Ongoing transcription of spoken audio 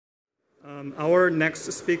Our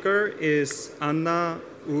next speaker is Anna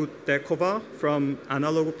Udekova from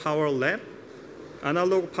Analog Power Lab.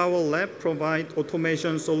 Analog Power Lab provides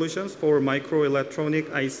automation solutions for microelectronic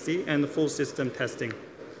IC and full system testing.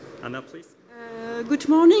 Anna, please. Good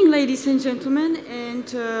morning, ladies and gentlemen,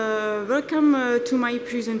 and welcome to my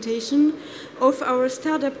presentation of our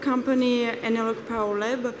startup company, Analog Power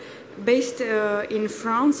Lab, based in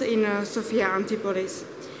France, in Sophia Antipolis.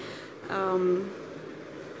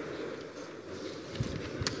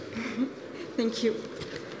 Thank you.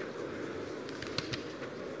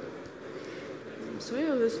 I'm sorry, I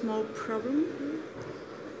have a small problem here.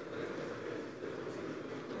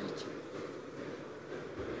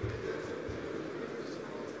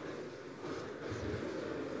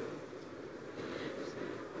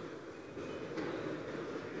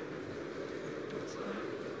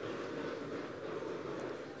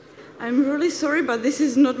 I'm really sorry, but this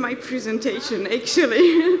is not my presentation,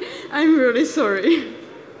 actually. I'm really sorry.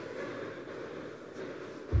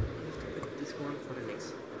 This one for the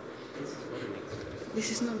next. This is for the next.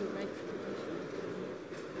 This is not the right presentation.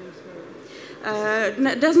 I'm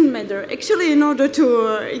sorry. Doesn't matter. Actually, in order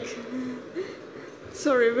to...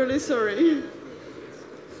 sorry, really sorry.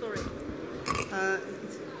 Sorry.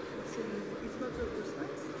 It's not the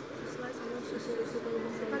slides. The slides are also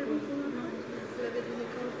c'est pas les bons pour maintenant. Vous l'avez donné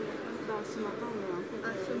quand Ce matin, mais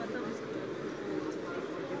Ah, ce matin.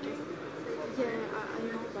 Yeah, I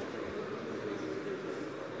know, but...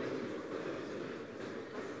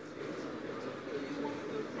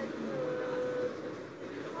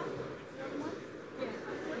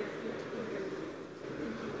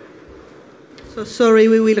 So sorry,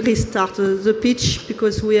 we will restart the pitch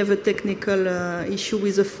because we have a technical issue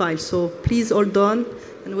with the file. So please hold on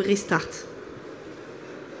and we restart.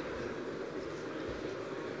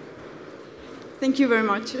 Thank you very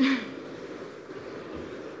much.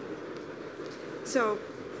 So,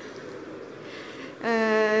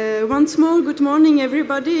 once more, good morning,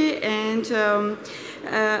 everybody, and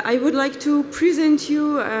I would like to present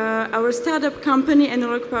you our startup company,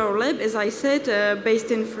 Analog Power Lab, as I said, based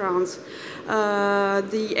in France.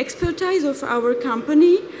 The expertise of our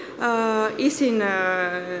company is in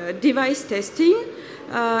device testing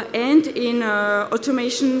and in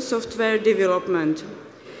automation software development.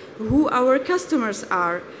 Who our customers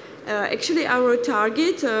are. Actually, our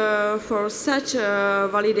target for such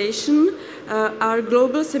validation are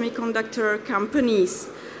global semiconductor companies.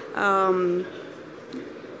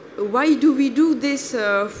 Why do we do this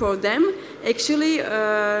for them? Actually,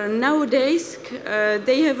 nowadays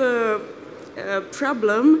they have a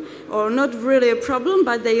problem, or not really a problem,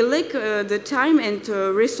 but they lack the time and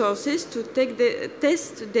resources to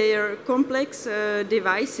test their complex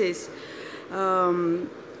devices.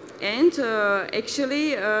 And actually,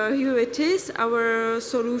 here it is, our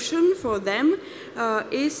solution for them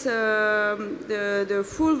is the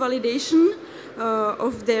full validation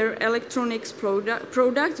of their electronics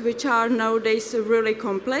products, which are nowadays really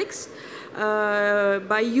complex,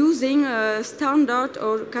 by using standard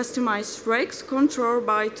or customized racks controlled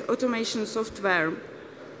by automation software.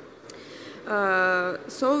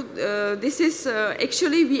 This is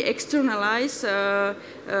actually we externalize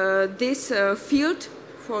this field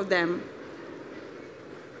for them.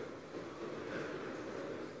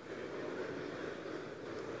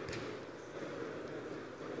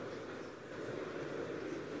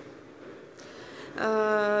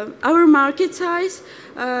 Our market size,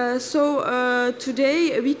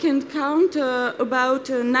 today we can count about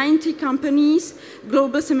 90 companies,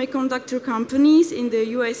 global semiconductor companies in the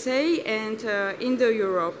USA and in the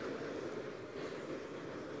Europe.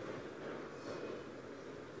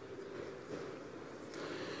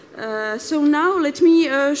 So now let me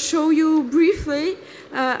show you briefly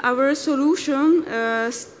our solution,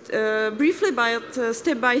 briefly but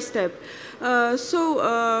step by step.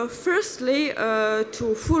 Firstly,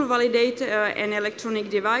 to full validate an electronic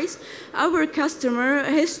device, our customer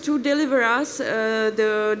has to deliver us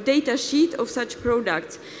the data sheet of such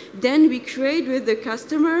products. Then we create with the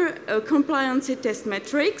customer a compliance test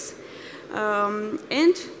matrix,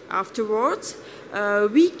 and afterwards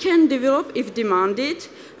we can develop, if demanded,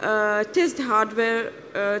 test hardware.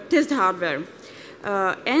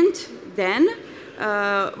 And then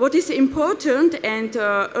what is important and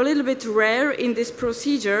a little bit rare in this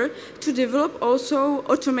procedure, to develop also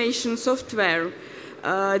automation software.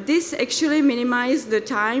 This actually minimizes the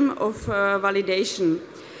time of validation.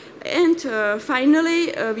 And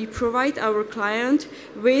finally, we provide our client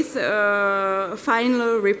with a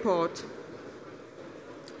final report.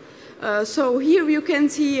 So here you can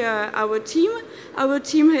see our team. Our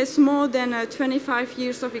team has more than 25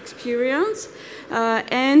 years of experience.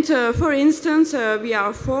 For instance, we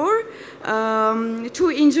are 4, 2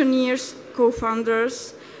 engineers,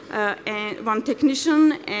 co-founders, and 1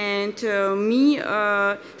 technician, and me.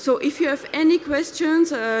 So if you have any questions,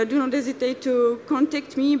 do not hesitate to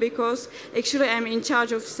contact me, because actually I'm in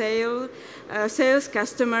charge of sales,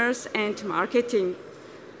 customers, and marketing.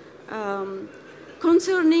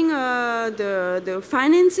 Concerning the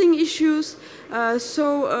financing issues,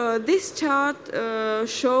 this chart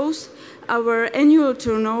shows our annual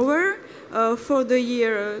turnover for the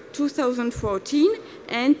year 2014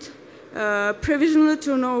 and provisional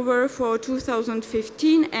turnover for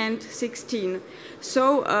 2015 and 16.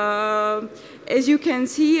 So, as you can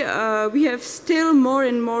see, we have still more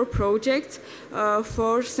and more projects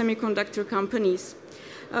for semiconductor companies.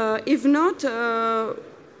 If not,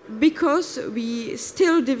 because we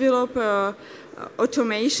still develop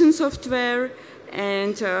automation software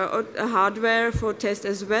and hardware for test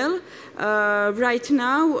as well. Right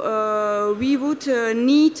now, we would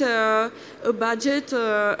need a budget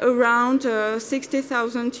around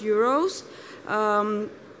 60,000 euros,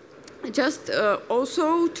 just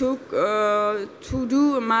also to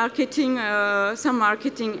do marketing, some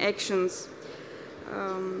marketing actions.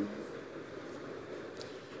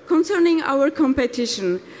 Concerning our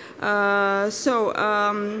competition,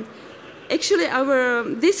 actually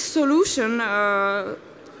this solution,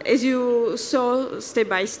 as you saw step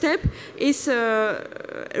by step, is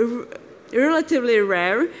relatively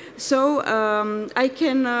rare. So I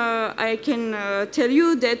can tell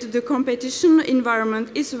you that the competition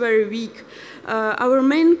environment is very weak. Our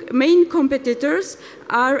main competitors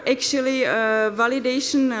are actually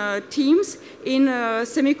validation teams in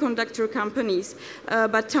semiconductor companies,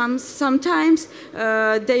 but sometimes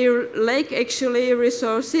they lack actually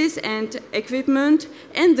resources and equipment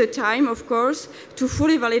and the time, of course, to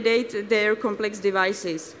fully validate their complex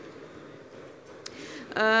devices.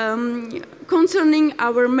 Concerning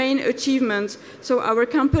our main achievements, so our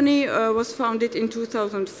company was founded in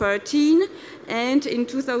 2013, and in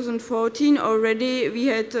 2014 already we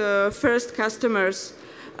had first customers.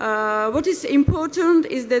 What is important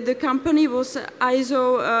is that the company was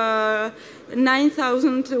ISO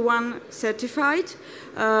 9001 certified,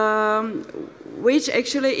 which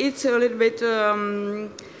actually it's a little bit,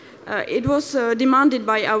 it was demanded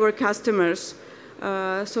by our customers.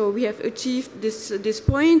 So we have achieved this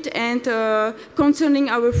point, and concerning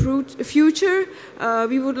our future,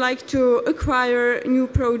 we would like to acquire new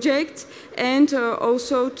projects and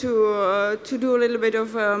also to do a little bit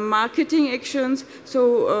of marketing actions.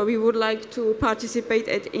 So we would like to participate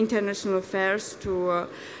at international fairs to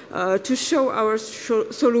show our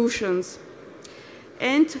solutions.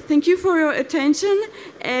 And thank you for your attention.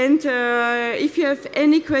 And if you have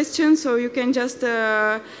any questions, so you can just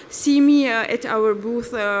see me at our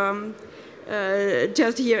booth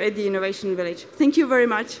just here at the Innovation Village. Thank you very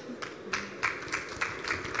much.